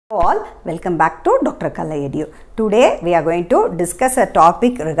All, welcome back to Dr. Kala Edu. Today we are going to discuss a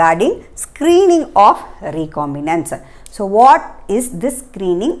topic regarding screening of recombinants. So what is this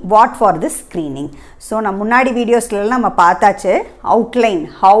screening? What for this screening? So na munnadi videos la nama paathache outline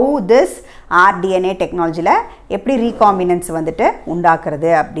how this rDNA technology la eppadi recombinants vandittu undaakuradhu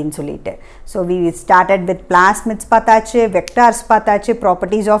appdin sollittu. So we started with plasmids paathache, vectors paathache,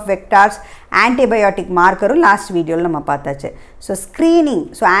 properties of vectors, antibiotic marker last video la nama paathache. So screening,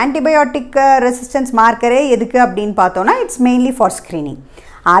 so antibiotic resistance marker edukku appdin paathona, it's mainly for screening.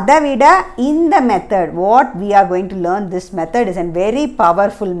 Adavida in the method, what we are going to learn, this method is a very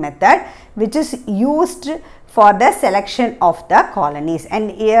powerful method which is used for the selection of the colonies.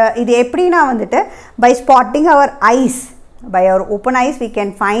 And idu epdina vanditte by spotting our eyes, by our open eyes we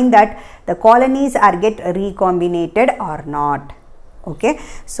can find that the colonies are get recombinated or not. Okay,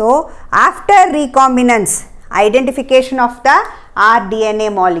 so after recombinants, identification of the rDNA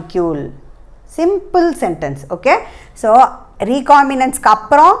molecule, simple sentence. Okay, so recombinants க்கு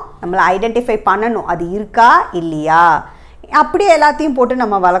அப்புறம் நம்மள identify பண்ணனும் அது இருக்கா இல்லையா, அப்படியே எல்லாத்தையும் போட்டு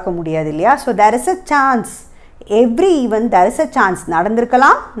நம்ம வளர்க்க முடியாது இல்லையா. So there is a chance, every event there is a chance,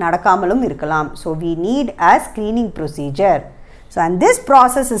 நடந்திருக்கலாம் நடக்காமலும் இருக்கலாம். So we need a screening procedure. So and this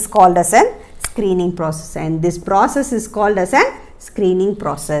process is called as a screening process, and this process is called as a screening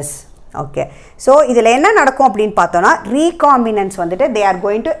process. Okay, so இதில் என்ன நடக்கும் அப்படின்னு பார்த்தோன்னா, recombinants வந்துட்டு they are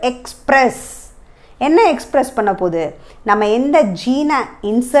going to express, என்ன express பண்ண போகுது, நம்ம எந்த ஜீனை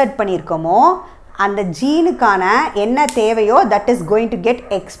இன்சர்ட் பண்ணியிருக்கோமோ அந்த ஜீனுக்கான என்ன தேவையோ that is going to get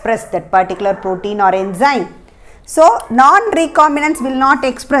expressed, that particular protein or enzyme. So non-recombinants will not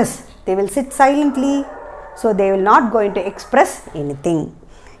express, they will sit silently, so they will not going to express anything.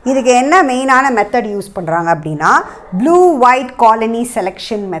 இதுக்கு என்ன மெயினான மெத்தட் யூஸ் பண்ணுறாங்க அப்படின்னா, blue white colony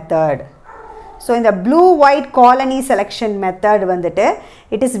selection method. So in the blue white colony selection method vandittu,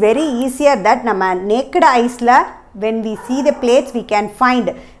 it is very easier that nama naked eyes la when we see the plates we can find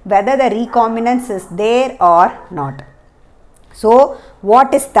whether the recombinants is there or not. So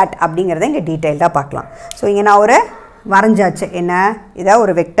what is that அப்படிங்கறத இங்க டீடைலா பார்க்கலாம். So இங்க நான் ஒரு வரைஞ்சாச்சு, என்ன இத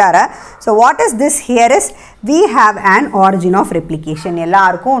ஒரு வெக்டாரா. So what is this here is we have an origin of replication,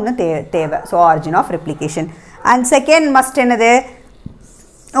 எல்லாருக்கும் ஒன்னு தேவை. So origin of replication, and second must என்னது,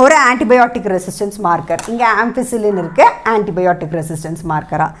 ஒரு ஆன்டிபயோட்டிக் ரெசிஸ்டன்ஸ் மார்க்கர். இங்கே ஆம்பிசிலின் இருக்கு, ஆன்டிபயோட்டிக் ரெசிஸ்டன்ஸ்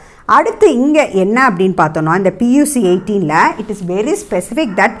மார்க்கரா. அடுத்து இங்கே என்ன அப்படின்னு பார்த்தோம்னா, இந்த PUC 18ல it is very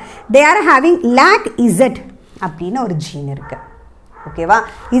specific that they are having lakh Z அப்படின்னு ஒரு ஜீன் இருக்கு. ஓகேவா,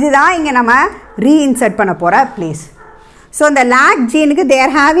 இதுதான் இங்கே நம்ம ரீஇன்சர்ட் பண்ண போகிற பிளேஸ். ஸோ இந்த lakh ஜீனுக்கு they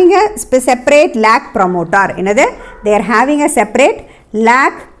are having a separate lakh promoter. என்னது, they are having a separate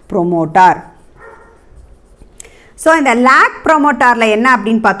lakh promoter. So இந்த லேக் ப்ரொமோட்டாரில் என்ன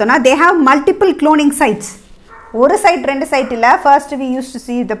அப்படின்னு பார்த்தோன்னா, they have multiple cloning sides. ஒரு சைட் ரெண்டு சைட் இல்லை, first we use to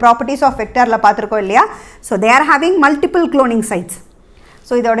see the properties of வெக்டரில் பார்த்துருக்கோம் இல்லையா. So they are having multiple cloning sides.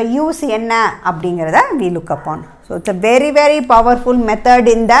 So இதோட யூஸ் என்ன அப்படிங்கிறத we look upon. So it's a very very powerful method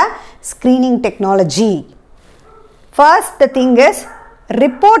in the screening technology. First the thing is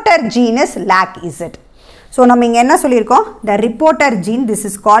reporter gene is lakh Z. So நம்ம இங்கே என்ன சொல்லியிருக்கோம், த reporter gene, this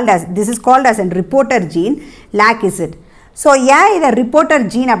is called as a reporter gene, lack Z. So ஏன் இதை reporter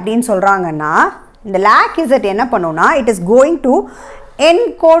gene அப்படின்னு சொல்கிறாங்கன்னா, இந்த lakh Z என்ன பண்ணுன்னா, it is going to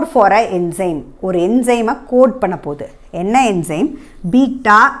encode for a enzyme. ஒரு என்சைமை கோட் பண்ண போகுது. என்ன என்சைம்,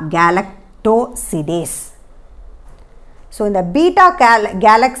 பீட்டா கேலக்டோசிடேஸ். ஸோ இந்த பீட்டா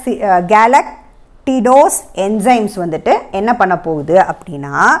கேலக்டிடோஸ் என்சைம்ஸ் வந்துட்டு என்ன பண்ண போகுது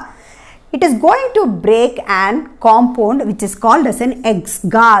அப்படின்னா, it is going to break an compound which is called as an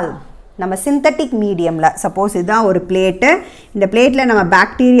ex-gal. நம்ம சிந்தட்டிக் மீடியமில், சப்போஸ் இதுதான் ஒரு பிளேட்டு, இந்த பிளேட்டில் நம்ம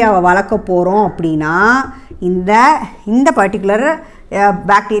பாக்டீரியாவை வளர்க்க போகிறோம் அப்படின்னா, இந்த பர்டிகுலர்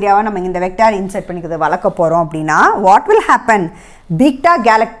பாக்டீரியாவை நம்ம இந்த வெக்டார் இன்சர்ட் பண்ணிக்கிறது வளர்க்க போகிறோம் அப்படின்னா, what will happen, beta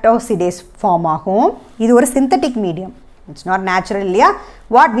galactosidase form ஆகும். இது ஒரு synthetic medium, it's not natural இல்லையா.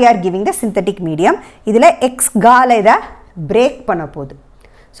 What we are giving the synthetic medium, இதில் எக்ஸ்-காலை இதை பிரேக் பண்ண போகுது.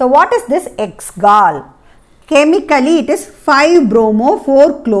 So what is this ex-gal? Chemically it is 5-bromo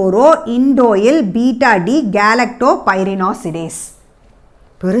 4-chloro indoyl beta D galactopyrenosidase.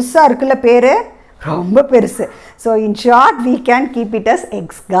 பெருசா இருக்குல்ல பேரு, ரொம்ப பெருசு. So in short we can keep it as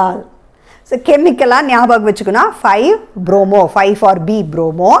ex-gal. So chemically ஞாபகம் வச்சுக்கணும், 5-bromo, 5 for B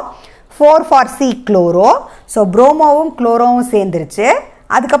bromo, 4 for C chloro. So bromoவும் chloroவும் சேர்ந்துருச்சு.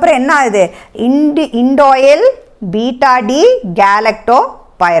 அதுக்கப்புறம் என்ன ஆகுது, indoyl beta D galacto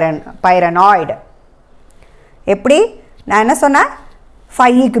பைரனாய்டு. எப்படி நான் என்ன சொன்னேன்,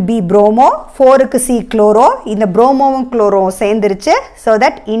 5 க்கு B bromo, 4 க்கு C chloro. இந்த bromoவும் chloro சேர்ந்துருச்சு. So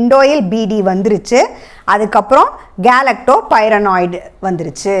that indoyl BD வந்துருச்சு. அதுக்கப்புறம் galactopyranoid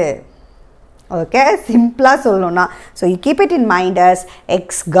வந்துருச்சு. Okay, simple சொல்லணும்னா. So you keep it in mind as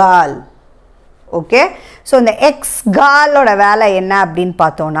X-gal. Okay, so இந்த X-gal ஓட வேலை என்ன அப்படின்னு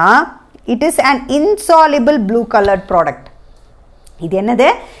பார்த்தோம்னா, it is an insoluble blue colored product. இது என்னது?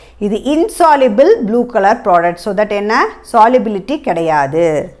 இது insoluble blue color product. So that என்ன? Solubility கிடையாது.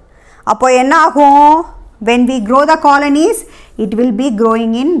 அப்போ என்ன ஆகும்? When we grow the colonies, it will be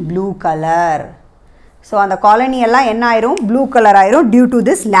growing in blue color. So அந்த colony எல்லாம் என்ன ஆயிரும்? Blue color ஆயிரும் due to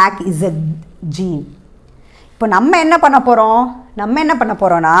this lac Z gene. இப்போ நம்ம என்ன பண்ண போறோம்?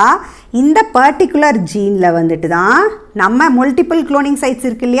 இந்த particular geneல வந்துட்டு தான் நம்ம multiple cloning sites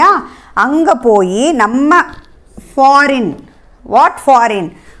இருக்கு இல்லையா? அங்க போய் நம்ம foreign, what foreign?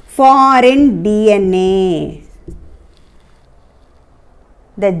 Foreign DNA,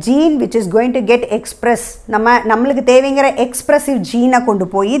 the gene which is going to get expressed, நம்மளுக்கு தேவைங்கிற expressive gene கொண்டு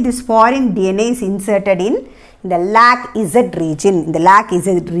போய் this foreign DNA is inserted in the lac Z region. இந்த lac Z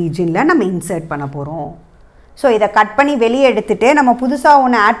regionல நம்ம insert பண்ண போறோம். So இத கட் பண்ணி வெளியே எடுத்துட்டு நம்ம புதுசா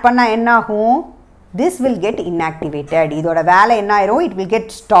ஒன்னு ஆட் பண்ணா என்ன ஆகும்? This will get inactivated. இதோட வேலை என்ன ஆயிரும்? It will get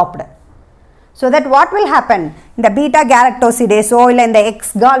stopped. So that what will happen? இந்த beta galactosidase இல்ல இந்த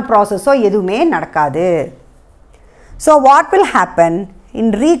X-gal process எதுவுமே நடக்காது. So what will happen? In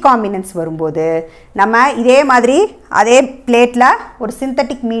recombinants வரும்போது நம்ம இதே மாதிரி அதே பிளேட்ல ஒரு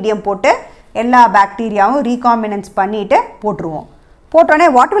synthetic medium போட்டு எல்லா பாக்டீரியாவும் recombinants பண்ணிட்டு போட்டுருவோம். போட்டோனே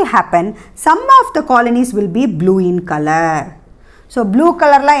what will happen? Some of the colonies will be blue in color. So blue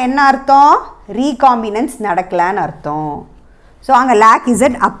colorல என்ன அர்த்தம்? Recombinants நடக்கலன்னு அர்த்தம். So அங்க lac Z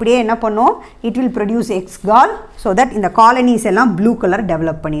அப்படியே என்ன பண்ணும்? It will produce X-gal so that இந்த colonies எல்லாம் blue color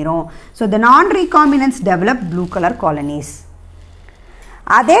develop பண்ணிரும். So the non-recombinants develop blue color colonies.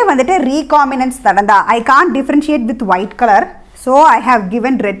 அதே வந்துட்டு recombinants நடந்தா I can't differentiate with white color, so I have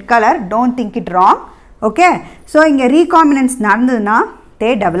given red color. Don't think it wrong. Okay, so இங்க recombinants நடந்ததுன்னா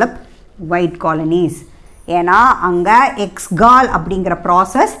they develop white colonies. ஏன்னா அங்க X-gal அப்படிங்கிற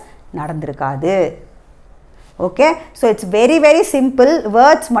process நடந்திருக்காது. Okay, so it's very very simple.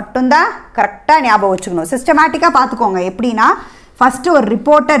 Words மட்டும்தான் கரெக்டா ஞாபகம் வச்சுக்கணும். சிஸ்டமேட்டிக்கா பாத்துக்கோங்க. எப்படினா first ஒரு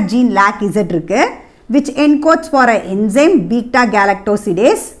reporter gene lac Z இருக்கு which encodes for a enzyme beta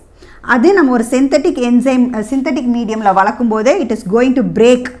galactosidase. அது நம்ம ஒரு synthetic enzyme synthetic mediumல வளக்கும்போது it is going to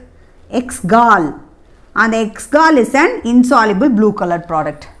break X-gal. And X-gal is an insoluble blue colored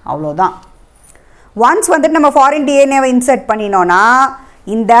product. அவ்வளவுதான். Once வந்து நம்ம foreign DNA வை insert பண்ணினோம்னா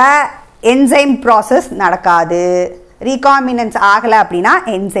இந்த enzyme process நடக்காது. Recombinants ஆகல அப்படினா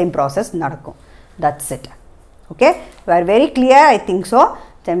enzyme process நடக்கும். That's it. Okay, we are very clear, I think so.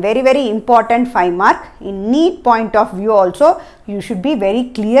 It's a very very important 5 mark. In NEET point of view also you should be very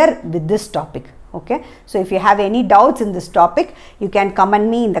clear with this topic. Okay, so if you have any doubts in this topic you can comment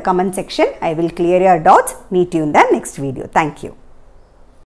me in the comment section. I will clear your doubts. Meet you in the next video. Thank you.